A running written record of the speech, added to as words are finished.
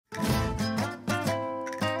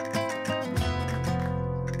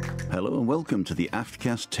Hello and welcome to the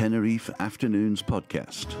AFTCAST Tenerife Afternoons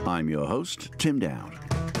podcast. I'm your host, Tim Dowd.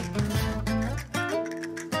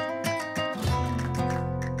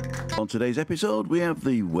 On today's episode, we have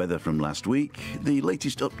the weather from last week, the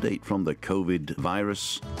latest update from the COVID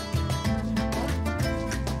virus.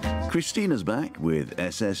 Christina's back with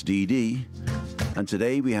SSDD. And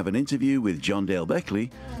today we have an interview with John Dale Beckley,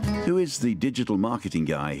 who is the digital marketing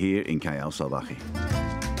guy here in Callao Salvaje.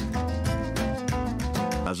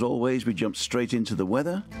 As always, we jump straight into the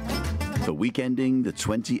weather for week ending the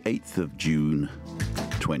 28th of June,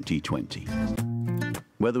 2020.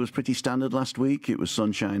 Weather was pretty standard last week. It was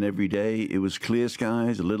sunshine every day. It was clear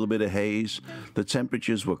skies, a little bit of haze. The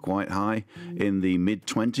temperatures were quite high in the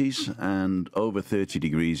mid-20s and over 30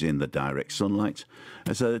 degrees in the direct sunlight.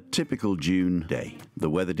 It's a typical June day. The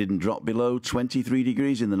weather didn't drop below 23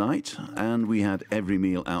 degrees in the night, and we had every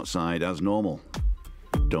meal outside as normal.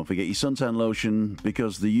 Don't forget your suntan lotion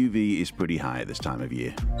because the UV is pretty high at this time of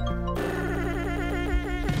year.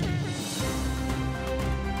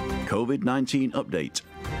 COVID-19 update.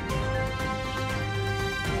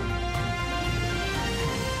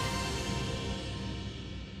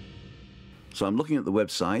 So I'm looking at the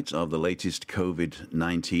website of the latest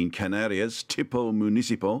COVID-19 Canarias Tipo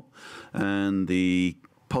Municipal, and the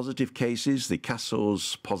positive cases, the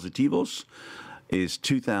casos positivos, is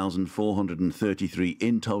 2,433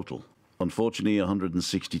 in total. Unfortunately,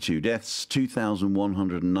 162 deaths,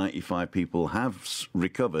 2,195 people have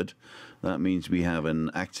recovered. That means we have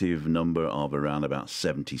an active number of around about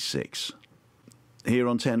 76. Here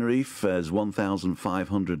on Tenerife, there's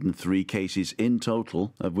 1,503 cases in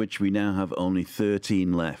total, of which we now have only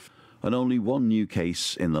 13 left, and only one new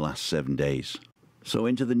case in the last 7 days. So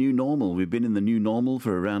into the new normal. We've been in the new normal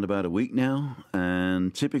for around about a week now,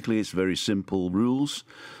 and typically it's very simple rules.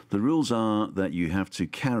 The rules are that you have to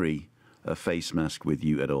carry a face mask with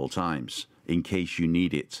you at all times, in case you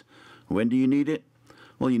need it. When do you need it?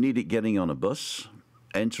 Well, you need it getting on a bus,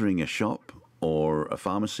 entering a shop or a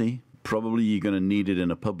pharmacy. Probably you're going to need it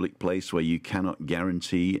in a public place where you cannot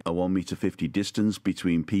guarantee a 1.50 meter distance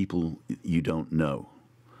between people you don't know.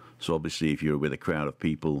 So obviously if you're with a crowd of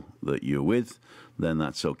people that you're with, then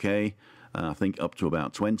that's okay. I think up to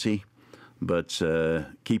about 20. But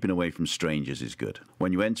keeping away from strangers is good.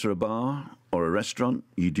 When you enter a bar or a restaurant,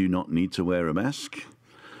 you do not need to wear a mask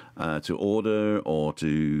to order or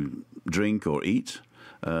to drink or eat.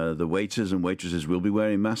 The waiters and waitresses will be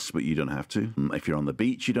wearing masks, but you don't have to. If you're on the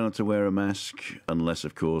beach, you don't have to wear a mask, unless,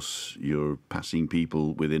 of course, you're passing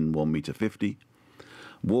people within 1.50 meters.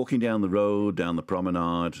 Walking down the road, down the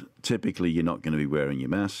promenade, typically you're not going to be wearing your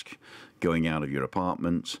mask. Going out of your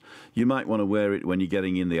apartment, you might want to wear it when you're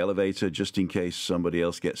getting in the elevator, just in case somebody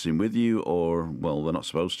else gets in with you, or, well, they're not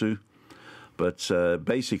supposed to. But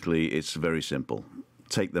basically, it's very simple.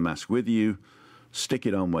 Take the mask with you, stick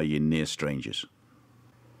it on where you're near strangers.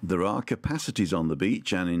 There are capacities on the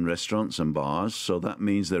beach and in restaurants and bars, so that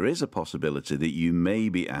means there is a possibility that you may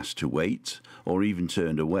be asked to wait or even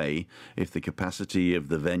turned away if the capacity of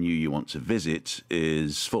the venue you want to visit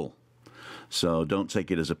is full. So don't take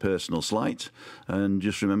it as a personal slight, and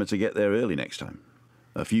just remember to get there early next time.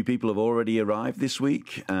 A few people have already arrived this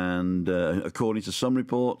week, and according to some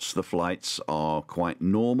reports, the flights are quite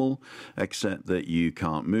normal, except that you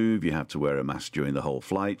can't move. You have to wear a mask during the whole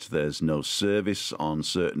flight. There's no service on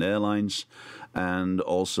certain airlines. And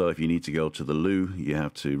also, if you need to go to the loo, you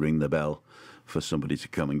have to ring the bell for somebody to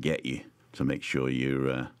come and get you to make sure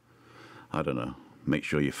you're, make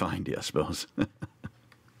sure you find it, I suppose.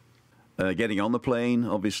 Getting on the plane,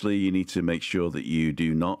 obviously, you need to make sure that you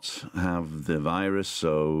do not have the virus,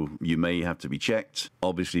 so you may have to be checked.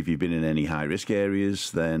 Obviously, if you've been in any high-risk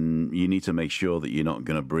areas, then you need to make sure that you're not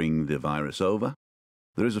going to bring the virus over.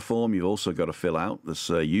 There is a form you've also got to fill out that's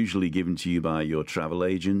usually given to you by your travel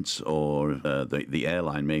agent or the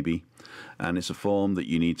airline maybe, and it's a form that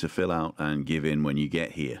you need to fill out and give in when you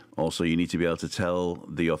get here. Also, you need to be able to tell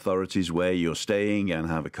the authorities where you're staying and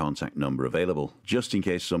have a contact number available. Just in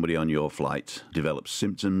case somebody on your flight develops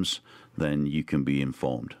symptoms, then you can be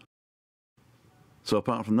informed. So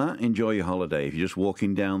apart from that, enjoy your holiday. If you're just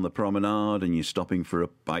walking down the promenade and you're stopping for a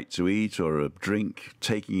bite to eat or a drink,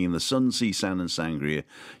 taking in the sun, sea, sand and sangria,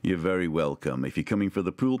 you're very welcome. If you're coming for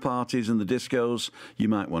the pool parties and the discos, you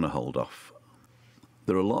might want to hold off.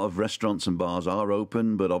 There are a lot of restaurants and bars are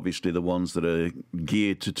open, but obviously the ones that are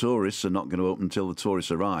geared to tourists are not going to open until the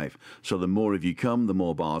tourists arrive. So the more of you come, the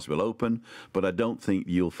more bars will open, but I don't think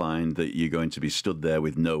you'll find that you're going to be stood there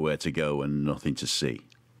with nowhere to go and nothing to see.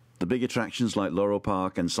 The big attractions like Laurel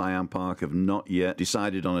Park and Siam Park have not yet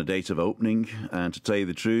decided on a date of opening, and to tell you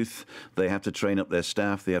the truth, they have to train up their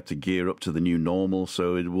staff, they have to gear up to the new normal,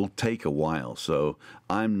 so it will take a while. So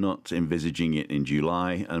I'm not envisaging it in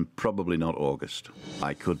July and probably not August.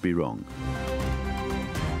 I could be wrong.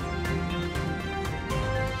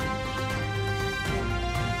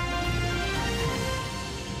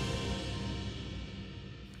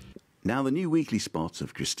 Now, the new weekly spot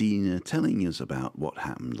of Christina telling us about what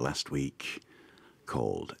happened last week,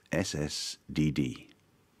 called SSDD.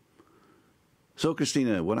 So,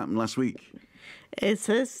 Christina, what happened last week?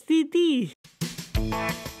 SSDD.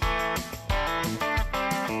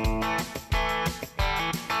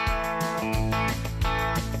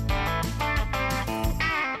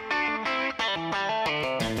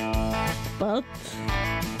 But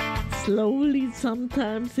slowly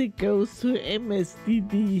sometimes it goes to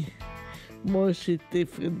MSDD. More shit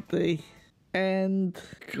differently. And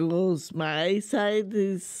close my eyesight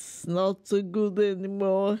is not so good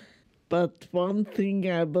anymore. But one thing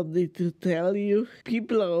I wanted to tell you,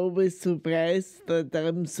 people are always surprised that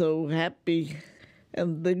I'm so happy.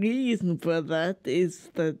 And the reason for that is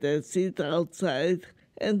that I sit outside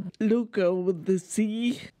and look over the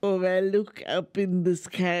sea, or I look up in the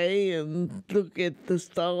sky and look at the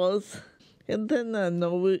stars. And then I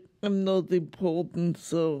know I'm not important,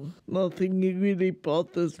 so nothing really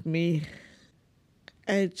bothers me.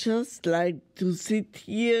 I just like to sit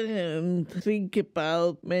here and think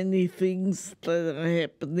about many things that are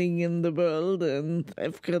happening in the world, and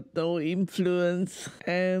I've got no influence.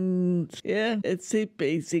 And yeah, that's it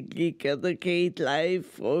basically. Got a great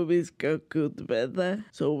life, always got good weather,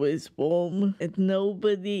 it's always warm, and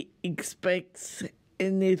nobody expects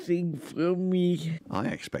anything from me. I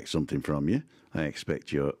expect something from you. I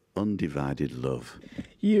expect your undivided love.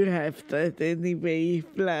 You have that anyway,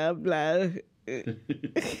 blah blah.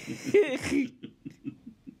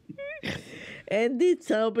 And it's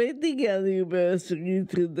our wedding anniversary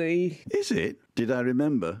today. Is it? Did I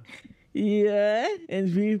remember? Yeah,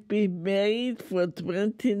 and we've been married for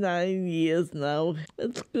 29 years now.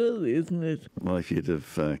 That's good, isn't it? Well, if you'd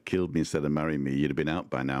have killed me instead of marrying me, you'd have been out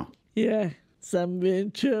by now. Yeah, somewhere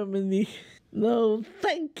in Germany. No,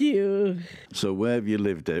 thank you. So where have you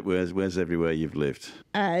lived at? Where's everywhere you've lived?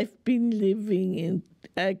 I've been living in...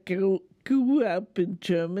 I grew up in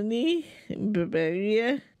Germany, in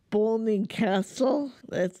Bavaria. Born in Kassel.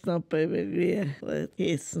 That's not Bavaria, that's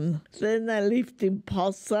Hessen. Then I lived in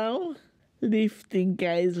Passau, lived in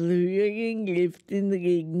Geiselhöring, lived in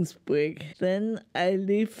Regensburg. Then I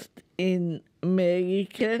lived in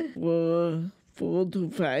America for 4 to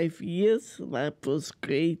 5 years. That was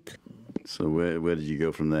great. So where did you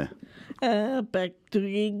go from there? Back to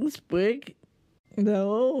Regensburg.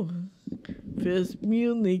 No, first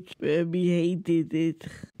Munich, where we hated it.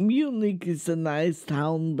 Munich is a nice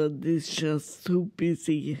town, but it's just too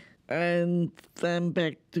busy. And then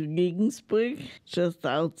back to Regensburg, just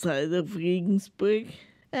outside of Regensburg.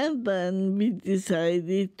 And then we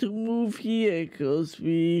decided to move here, because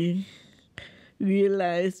we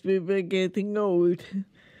realized we were getting old.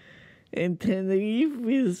 And Tenerife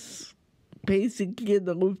is basically an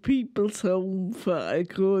old people's home for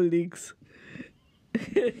alcoholics.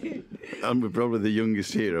 And we're probably the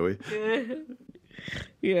youngest here, are we?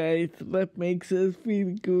 Yeah, that makes us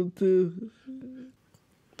feel good too.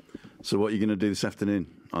 So what are you going to do this afternoon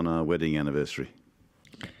on our wedding anniversary?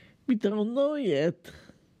 We don't know yet.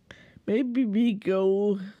 Maybe we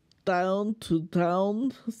go down to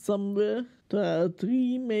town somewhere, to our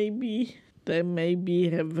tree maybe. Then maybe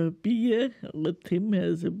have a beer, or Tim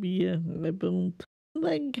has a beer, I don't.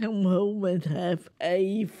 Then come home and have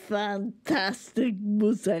a fantastic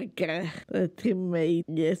moussaka that Tim made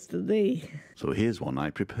yesterday. So here's one I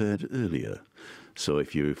prepared earlier. So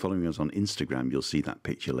if you're following us on Instagram, you'll see that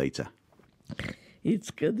picture later. It's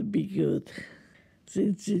gonna be good.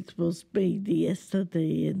 Since it was made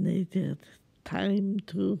yesterday and they had time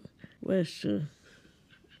to wash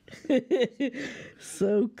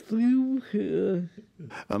soak through.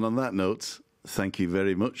 And on that note, thank you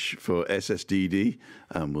very much for SSDD,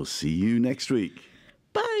 and we'll see you next week.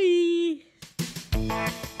 Bye!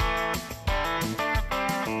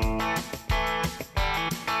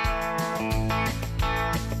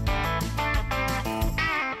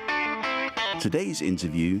 Today's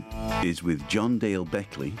interview is with John Dale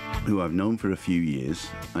Beckley, who I've known for a few years,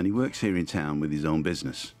 and he works here in town with his own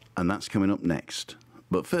business. And that's coming up next.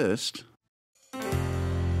 But first,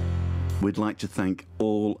 we'd like to thank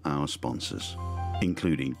all our sponsors,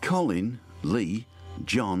 including Colin, Lee,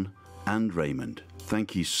 John, and Raymond.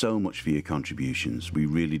 Thank you so much for your contributions. We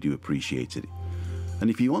really do appreciate it. And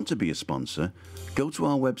if you want to be a sponsor, go to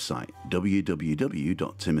our website,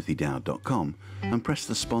 www.timothydowd.com, and press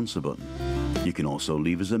the sponsor button. You can also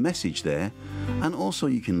leave us a message there, and also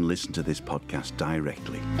you can listen to this podcast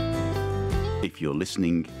directly. If you're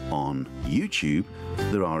listening on YouTube,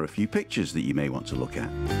 there are a few pictures that you may want to look at.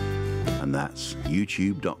 And that's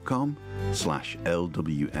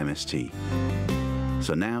youtube.com/LWMST.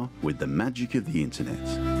 So now, with the magic of the internet,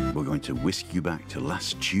 we're going to whisk you back to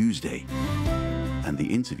last Tuesday and the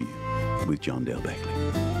interview with John Dale Beckley.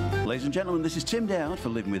 Ladies and gentlemen, this is Tim Dowd for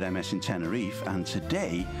Living with MS in Tenerife, and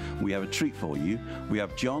today we have a treat for you. We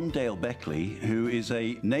have John Dale Beckley, who is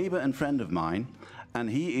a neighbour and friend of mine, and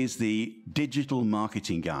he is the digital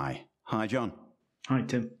marketing guy. Hi, John. Hi,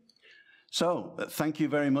 Tim. So, thank you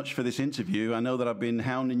very much for this interview. I know that I've been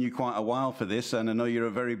hounding you quite a while for this, and I know you're a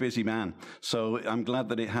very busy man. So, I'm glad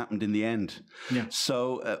that it happened in the end. Yeah.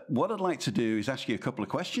 So, what I'd like to do is ask you a couple of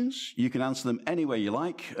questions. You can answer them any way you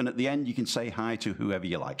like, and at the end, you can say hi to whoever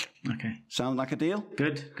you like. Okay. Sound like a deal?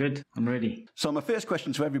 Good. I'm ready. So, my first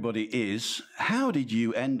question to everybody is, how did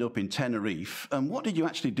you end up in Tenerife, and what did you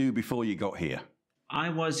actually do before you got here? I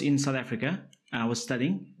was in South Africa. I was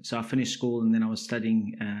studying. So I finished school and then I was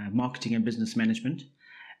studying marketing and business management.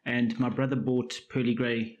 And my brother bought Pearly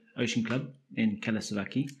Grey Ocean Club in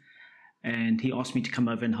Kalasavaki. And he asked me to come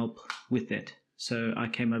over and help with that. So I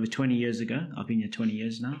came over 20 years ago. I've been here 20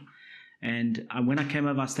 years now. And when I came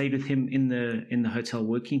over, I stayed with him in the hotel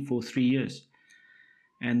working for 3 years.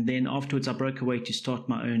 And then afterwards, I broke away to start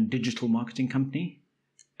my own digital marketing company.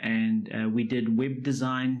 And we did web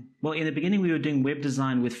design. Well, in the beginning, we were doing web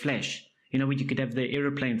design with Flash. You know, where you could have the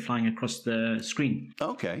aeroplane flying across the screen.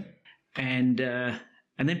 Okay. And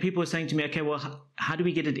then people were saying to me, okay, well, how do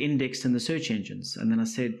we get it indexed in the search engines? And then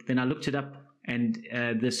I looked it up, and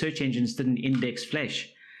the search engines didn't index Flash.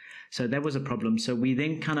 So that was a problem. So we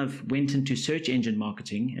then kind of went into search engine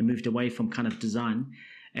marketing and moved away from kind of design.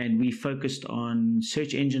 And we focused on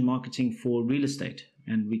search engine marketing for real estate.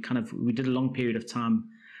 And we did a long period of time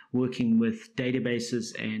working with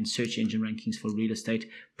databases and search engine rankings for real estate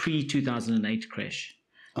pre-2008 crash.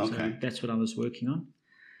 Okay. So that's what I was working on.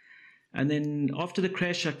 And then after the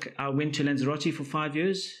crash, I went to Lanzarote for 5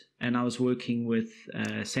 years, and I was working with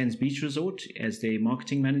Sands Beach Resort as their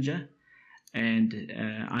marketing manager. And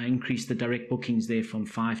I increased the direct bookings there from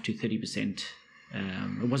 5 to 30%.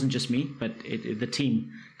 It wasn't just me, but the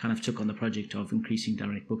team kind of took on the project of increasing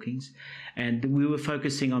direct bookings. And we were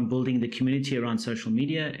focusing on building the community around social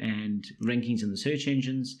media and rankings in the search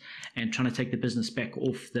engines, and trying to take the business back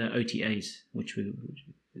off the OTAs, which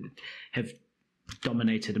have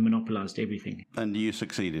dominated and monopolized everything. And you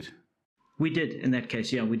succeeded? We did in that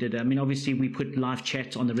case, yeah, we did. I mean, obviously, we put live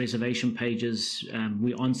chat on the reservation pages.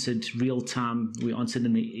 We answered real time. We answered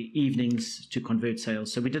in the evenings to convert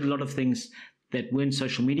sales. So we did a lot of things that weren't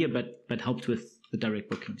social media, but helped with the direct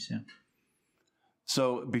bookings, yeah.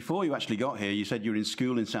 So before you actually got here, you said you were in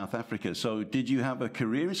school in South Africa. So did you have a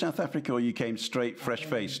career in South Africa, or you came straight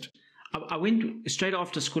fresh-faced? I went straight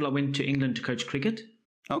after school. I went to England to coach cricket.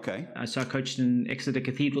 Okay. So I coached in Exeter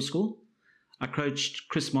Cathedral School. I coached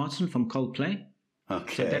Chris Martin from Coldplay.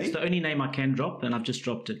 Okay. So that's the only name I can drop, and I've just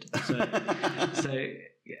dropped it. So,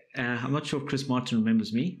 I'm not sure if Chris Martin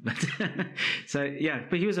remembers me, but so yeah.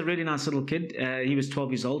 But he was a really nice little kid. He was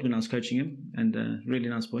 12 years old when I was coaching him, and a really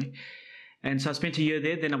nice boy. And so I spent a year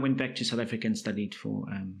there. Then I went back to South Africa and studied for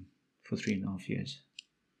 3.5 years.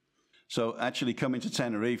 So actually coming to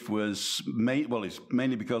Tenerife was it's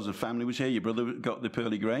mainly because the family was here. Your brother got the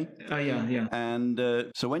Pearly Grey. Oh yeah. And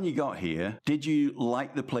so when you got here, did you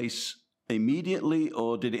like the place immediately,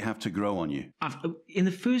 or did it have to grow on you? In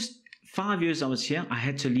the first 5 years I was here, I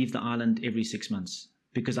had to leave the island every 6 months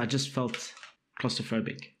because I just felt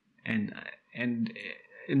claustrophobic. And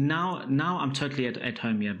now I'm totally at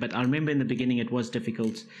home here. But I remember in the beginning it was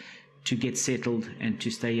difficult to get settled and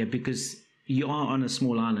to stay here because you are on a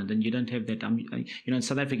small island and you don't have that. In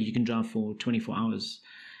South Africa you can drive for 24 hours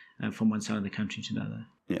from one side of the country to the other.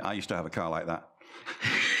 Yeah, I used to have a car like that.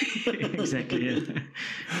 Exactly, yeah.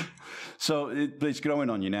 So it's growing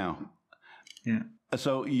on you now. Yeah.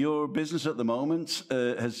 So your business at the moment,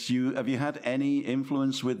 have you had any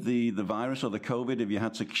influence with the virus or the COVID? Have you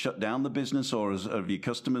had to shut down the business, or have your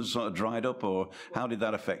customers sort of dried up, or how did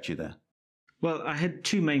that affect you there? Well, I had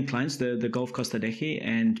two main clients, the Gulf Costa Deje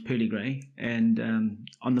and Pearly Grey. And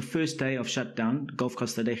on the first day of shutdown, Gulf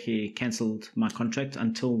Costa Deje cancelled my contract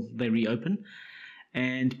until they reopen.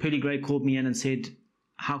 And Pearly Grey called me in and said,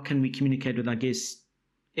 how can we communicate with our guests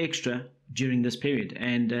extra during this period?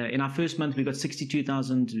 And in our first month, we got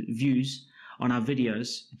 62,000 views on our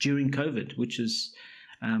videos during COVID, which is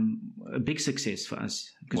a big success for us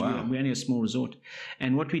because Wow. we're only a small resort.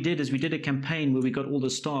 And what we did is we did a campaign where we got all the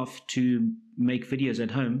staff to make videos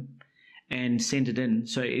at home and send it in.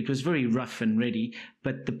 So it was very rough and ready,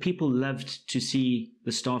 but the people loved to see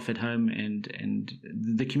the staff at home, and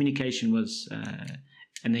the communication was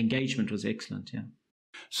and the engagement was excellent. Yeah.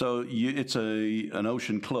 So it's an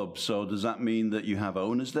ocean club. So does that mean that you have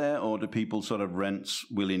owners there, or do people sort of rent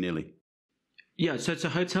willy-nilly? Yeah, so it's a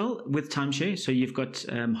hotel with timeshare. So you've got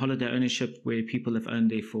holiday ownership where people have owned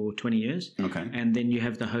there for 20 years. Okay. And then you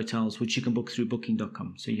have the hotels, which you can book through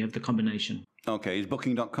booking.com. So you have the combination. Okay. Is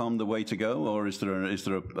booking.com the way to go, or is there a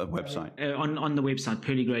website? On the website,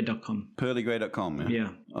 pearlygrey.com. Pearlygrey.com, yeah?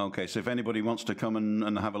 Yeah. Okay, so if anybody wants to come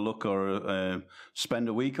and have a look or spend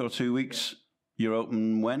a week or 2 weeks, you're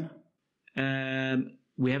open when?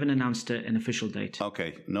 We haven't announced an official date.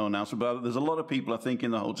 Okay, no announcement. But there's a lot of people, I think,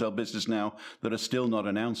 in the hotel business now that are still not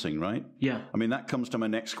announcing, right? Yeah. I mean, that comes to my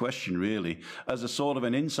next question, really. As a sort of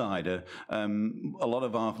an insider, a lot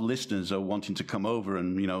of our listeners are wanting to come over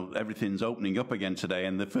and, you know, everything's opening up again today.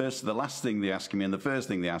 And the last thing they ask me and the first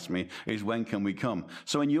thing they ask me is, when can we come?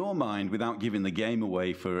 So in your mind, without giving the game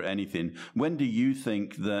away for anything, when do you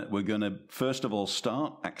think that we're going to, first of all,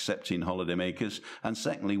 start accepting holidaymakers? And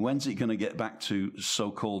secondly, when's it going to get back to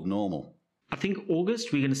so-called normal? I think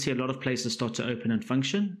August, we're going to see a lot of places start to open and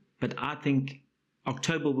function. But I think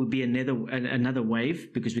October will be another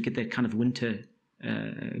wave because we get that kind of winter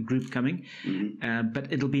group coming. Mm-hmm.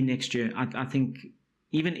 But it'll be next year. I think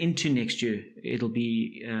even into next year, it'll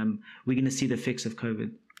be, we're going to see the effects of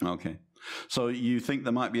COVID. Okay. So you think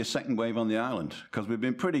there might be a second wave on the island? Because we've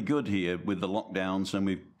been pretty good here with the lockdowns and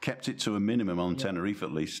we've kept it to a minimum on Tenerife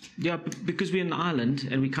at least. Yeah, because we're an island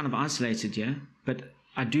and we're kind of isolated, yeah. But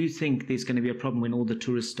I do think there's going to be a problem when all the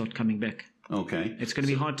tourists start coming back. Okay. It's going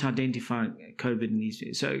to be hard to identify COVID in these.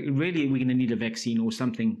 So really we're going to need a vaccine or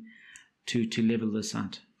something to level this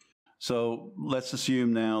out. So let's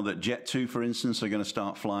assume now that Jet2, for instance, are going to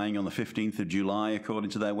start flying on the 15th of July, according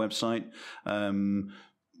to their website.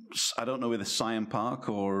 I don't know whether Siam Park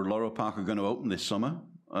or Laurel Park are going to open this summer.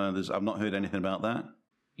 I've not heard anything about that.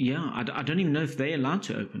 Yeah, I don't even know if they're allowed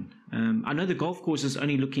to open. I know the golf course is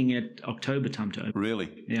only looking at October time to open.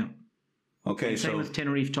 Really? Yeah. Okay. Same with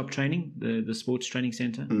Tenerife Top Training, the sports training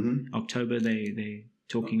center. Mm-hmm. October they're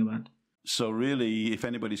talking about. So really, if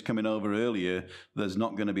anybody's coming over earlier, there's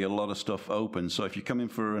not going to be a lot of stuff open. So if you're coming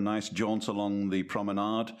for a nice jaunt along the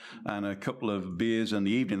promenade and a couple of beers in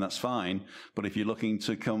the evening, that's fine. But if you're looking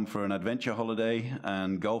to come for an adventure holiday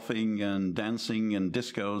and golfing and dancing and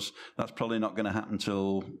discos, that's probably not going to happen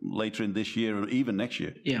till later in this year or even next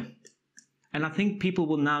year. Yeah. And I think people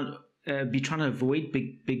will now be trying to avoid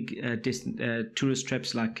big tourist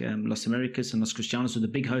trips like Las Americas and Los Cristianos with the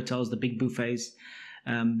big hotels, the big buffets.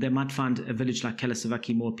 They might find a village like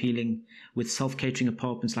Kalasavaki more appealing with self-catering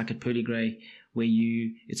apartments like at Pearly Grey, where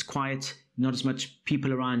it's quiet, not as much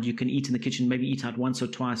people around. You can eat in the kitchen, maybe eat out once or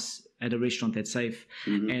twice at a restaurant that's safe.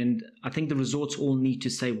 Mm-hmm. And I think the resorts all need to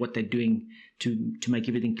say what they're doing to make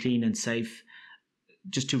everything clean and safe,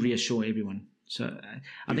 just to reassure everyone. So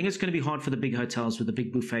I think it's going to be hard for the big hotels with the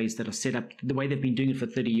big buffets that are set up the way they've been doing it for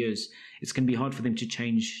 30 years. It's going to be hard for them to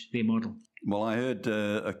change their model. Well, I heard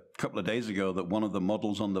a couple of days ago that one of the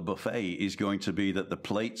models on the buffet is going to be that the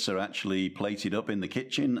plates are actually plated up in the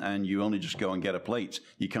kitchen and you only just go and get a plate.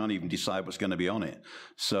 You can't even decide what's going to be on it.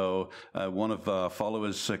 So one of our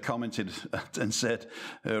followers commented and said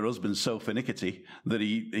her husband's so finicky that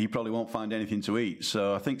he probably won't find anything to eat.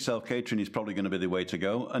 So I think self-catering is probably going to be the way to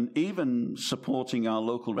go. And even supporting our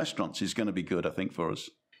local restaurants is going to be good, I think, for us.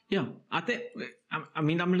 Yeah, I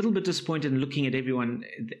mean, I'm a little bit disappointed in looking at everyone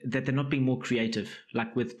that they're not being more creative,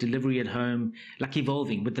 like with delivery at home, like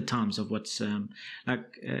evolving with the times of what's with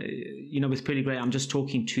Pearly Grey. I'm just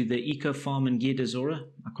talking to the Eco Farm in Guia d'Azora.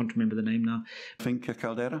 I can't remember the name now. I think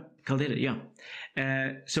Caldera, yeah.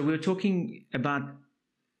 So we were talking about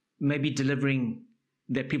maybe delivering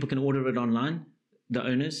that people can order it online, the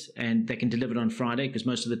owners, and they can deliver it on Friday because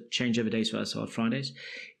most of the changeover days for us are Fridays.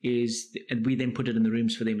 And we then put it in the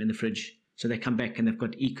rooms for them in the fridge. So they come back and they've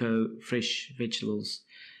got eco, fresh vegetables.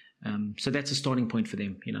 So that's a starting point for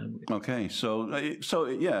them, you know. Okay, so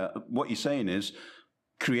yeah, what you're saying is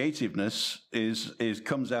creativeness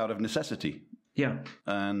comes out of necessity. Yeah.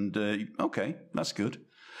 And okay, that's good.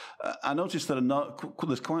 I noticed that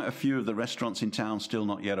there's quite a few of the restaurants in town still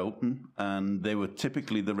not yet open, and they were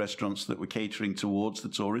typically the restaurants that were catering towards the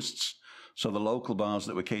tourists. So the local bars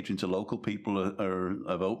that were catering to local people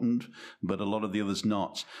have opened, but a lot of the others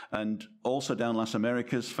not. And also down Las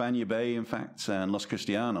Americas, Fania Bay, in fact, and Los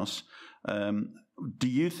Cristianos, do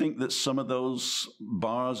you think that some of those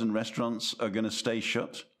bars and restaurants are going to stay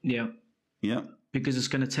shut? Yeah. Yeah. Because it's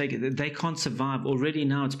going to take, they can't survive. Already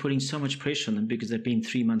now it's putting so much pressure on them because they've been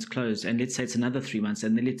 3 months closed. And let's say it's another 3 months.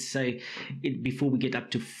 And then let's say before we get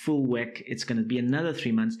up to full whack, it's going to be another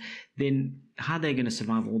 3 months. Then how are they going to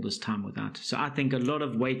survive all this time without? So I think a lot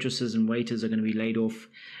of waitresses and waiters are going to be laid off.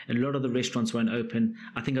 A lot of the restaurants won't open.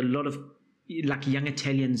 I think a lot of like young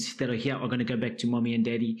Italians that are here are going to go back to mommy and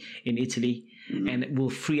daddy in Italy, and it will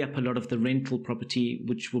free up a lot of the rental property,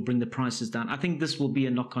 which will bring the prices down. I think this will be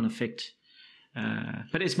a knock-on effect.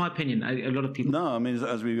 But it's my opinion. A lot of people... No, I mean,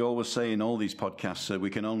 as we always say in all these podcasts, we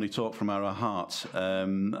can only talk from our hearts.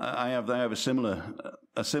 I have a similar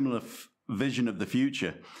vision of the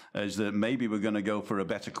future, is that maybe we're going to go for a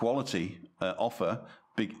better quality offer,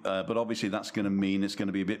 but obviously that's going to mean it's going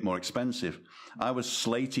to be a bit more expensive. I was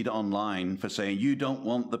slated online for saying, you don't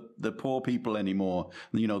want the poor people anymore,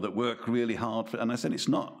 that work really hard. And I said, it's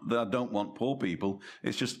not that I don't want poor people.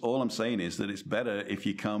 It's just all I'm saying is that it's better if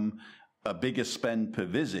you come... A bigger spend per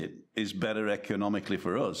visit is better economically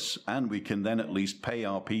for us, and we can then at least pay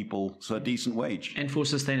our people a decent wage. And for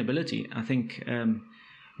sustainability, I think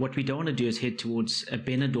what we don't want to do is head towards a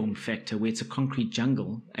Benidorm factor where it's a concrete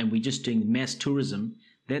jungle and we're just doing mass tourism.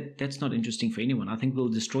 That's not interesting for anyone. I think we'll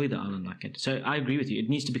destroy the island like it. So I agree with you. It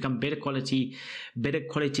needs to become better quality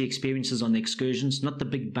experiences on the excursions, not the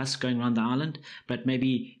big bus going around the island, but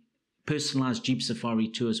maybe personalized Jeep safari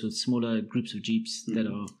tours with smaller groups of Jeeps that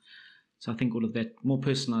are... So I think all of that, more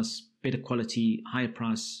personalized, better quality, higher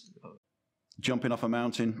price. Jumping off a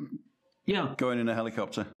mountain. Yeah. Going in a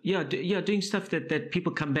helicopter. Yeah, doing stuff that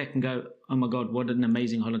people come back and go, oh my God, what an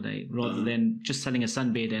amazing holiday, rather than just selling a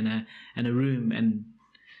sunbed and a room and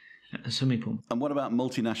a swimming pool. And what about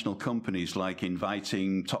multinational companies, like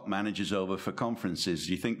inviting top managers over for conferences?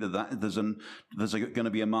 Do you think that there's going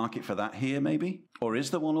to be a market for that here maybe? Or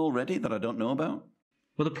is there one already that I don't know about?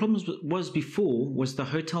 Well, the problem was the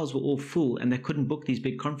hotels were all full and they couldn't book these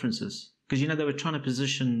big conferences because, they were trying to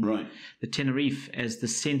position the Tenerife as the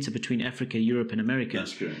center between Africa, Europe, and America.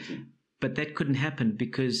 That's correct. Yeah. But that couldn't happen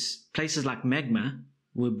because places like Magma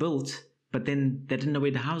were built, but then they didn't know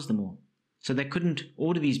where to house them all. So they couldn't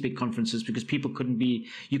order these big conferences because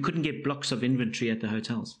you couldn't get blocks of inventory at the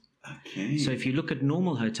hotels. Okay. So if you look at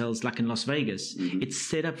normal hotels like in Las Vegas, it's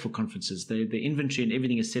set up for conferences. The inventory and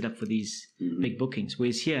everything is set up for these big bookings.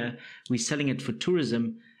 Whereas here, we're selling it for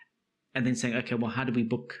tourism and then saying, okay, well, how do we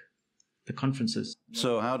book the conferences?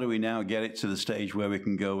 So how do we now get it to the stage where we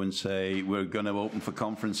can go and say, we're going to open for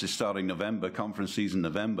conferences starting November, conference season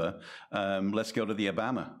November. Let's go to the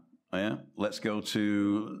Alabama. Yeah, let's go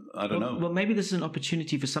to, I don't know. Well, maybe this is an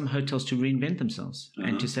opportunity for some hotels to reinvent themselves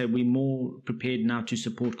and to say we're more prepared now to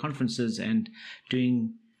support conferences and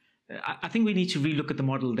doing... I think we need to relook at the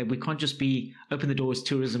model that we can't just be open the doors,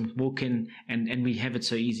 tourism, walk in, and we have it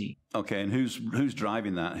so easy. Okay, and who's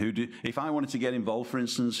driving that? If I wanted to get involved, for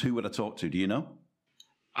instance, who would I talk to? Do you know?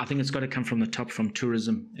 I think it's got to come from the top, from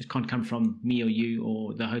tourism. It can't come from me or you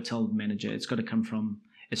or the hotel manager. It's got to come from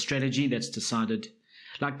a strategy that's decided.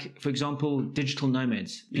 Like, for example, digital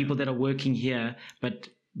nomads, people that are working here, but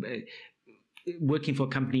working for a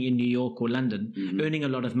company in New York or London, earning a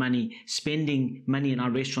lot of money, spending money in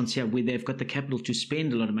our restaurants here where they've got the capital to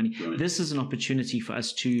spend a lot of money. Right. This is an opportunity for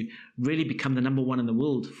us to really become the number one in the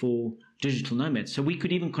world for digital nomads. So we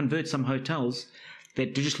could even convert some hotels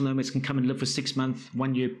that digital nomads can come and live for 6 month,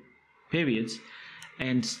 1 year periods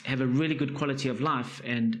and have a really good quality of life.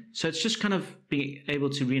 And so it's just kind of being able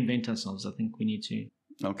to reinvent ourselves. I think we need to.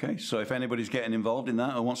 Okay, so if anybody's getting involved in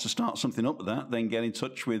that or wants to start something up with that, then get in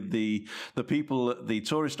touch with the people at the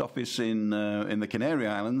tourist office in the Canary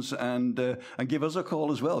Islands and give us a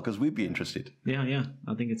call as well, because we'd be interested. Yeah,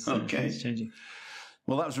 I think it's changing.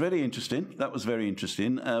 Well, that was very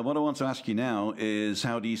interesting. What I want to ask you now is,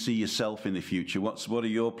 how do you see yourself in the future? What are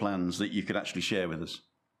your plans that you could actually share with us?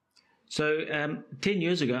 So 10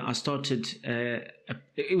 years ago, I started,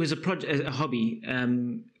 it was a hobby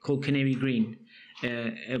called Canary Green.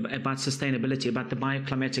 About sustainability, about the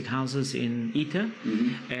bioclimatic houses in Ether.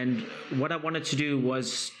 And what I wanted to do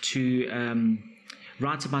was to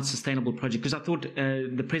write about sustainable projects, because I thought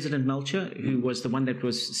the President Melcher, who was the one that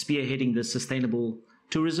was spearheading the sustainable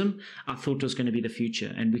tourism, I thought was going to be the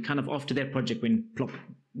future. And we kind of, after that project went plop,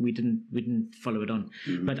 we didn't follow it on.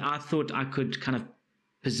 But I thought I could kind of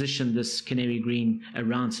position this Canary Green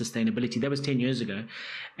around sustainability. That was 10 years ago.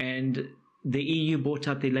 And the EU brought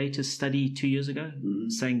out their latest study 2 years ago,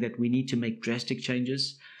 saying that we need to make drastic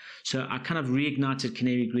changes. So I kind of reignited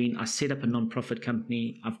Canary Green. I set up a non-profit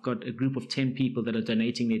company. I've got a group of 10 people that are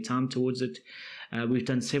donating their time towards it. We've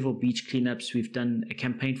done several beach cleanups. We've done a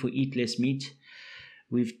campaign for Eat Less Meat.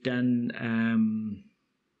 We've done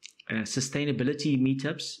sustainability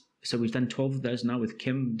meetups. So we've done 12 of those now with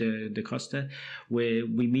Kim de Costa, where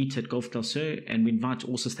we meet at Golf del Sur and we invite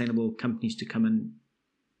all sustainable companies to come and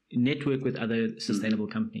network with other sustainable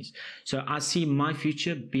companies. So I see my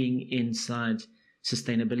future being inside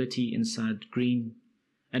sustainability, inside green.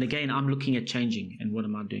 And again, I'm looking at changing and what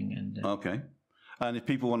am I doing? And okay. And if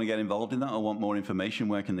people want to get involved in that or want more information,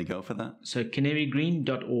 where can they go for that? So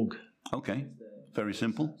canarygreen.org. Okay. Very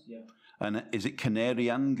simple. Yeah. And is it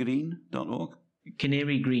canariangreen.org?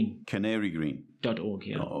 Canary Green. Canarygreen.org.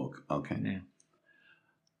 Yeah. .org. Okay. Yeah.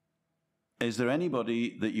 Is there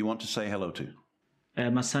anybody that you want to say hello to?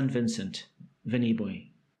 My son Vincent, Vinny boy.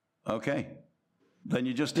 Okay. Then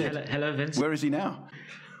you just did. Hello Vincent. Where is he now?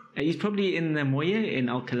 He's probably in the Moya in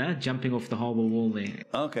Alcalá, jumping off the harbour wall there.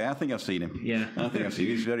 Okay, I think I've seen him. Yeah. I think I've seen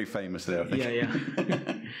him. He's very famous there, I think. Yeah.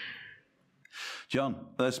 John,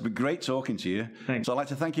 that's been great talking to you. Thanks. So I'd like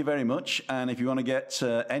to thank you very much. And if you want to get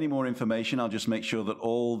any more information, I'll just make sure that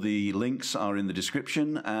all the links are in the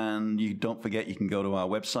description. And you don't forget, you can go to our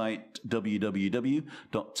website,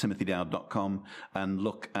 www.timothydowd.com, and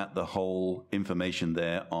look at the whole information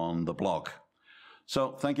there on the blog.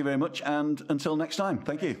 So thank you very much. And until next time,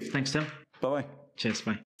 thank you. Thanks, Tim. Bye-bye. Cheers,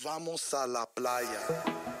 bye. Vamos a la playa.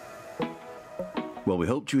 Well, we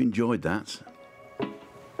hope you enjoyed that.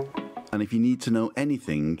 And if you need to know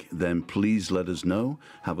anything, then please let us know.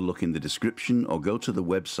 Have a look in the description or go to the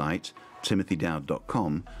website,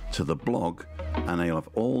 timothydowd.com, to the blog, and I'll have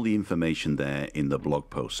all the information there in the blog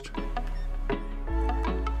post.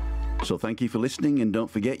 So thank you for listening, and don't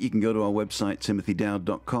forget you can go to our website,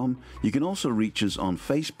 timothydowd.com. You can also reach us on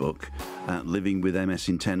Facebook at Living with MS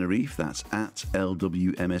in Tenerife, that's at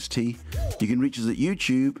LWMST. You can reach us at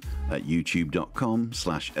YouTube at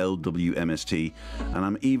youtube.com/LWMST, and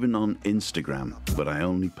I'm even on Instagram, but I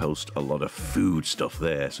only post a lot of food stuff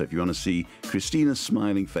there. So if you want to see Christina's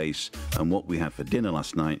smiling face and what we had for dinner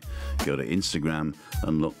last night, go to Instagram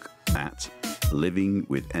and look at Living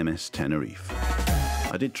with MS Tenerife.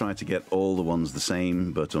 I did try to get all the ones the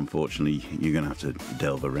same, but unfortunately, you're going to have to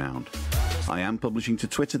delve around. I am publishing to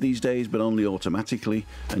Twitter these days, but only automatically,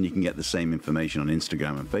 and you can get the same information on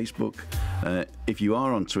Instagram and Facebook. If you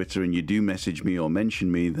are on Twitter and you do message me or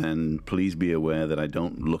mention me, then please be aware that I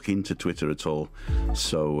don't look into Twitter at all,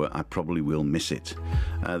 so I probably will miss it.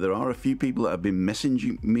 There are a few people that have been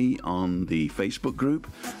messaging me on the Facebook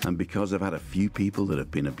group, and because I've had a few people that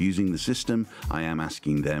have been abusing the system, I am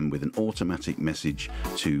asking them with an automatic message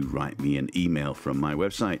to write me an email from my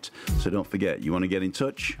website. So don't forget, you want to get in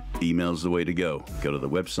touch? Email's the way to go. Go to the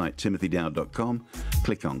website, timothydowd.com,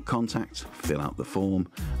 click on contact, fill out the form,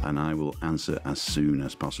 and I will answer as soon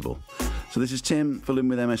as possible. So this is Tim for Living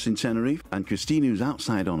with MS in Tenerife, and Christine, who's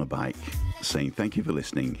outside on a bike, saying thank you for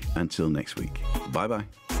listening. Until next week. Bye-bye.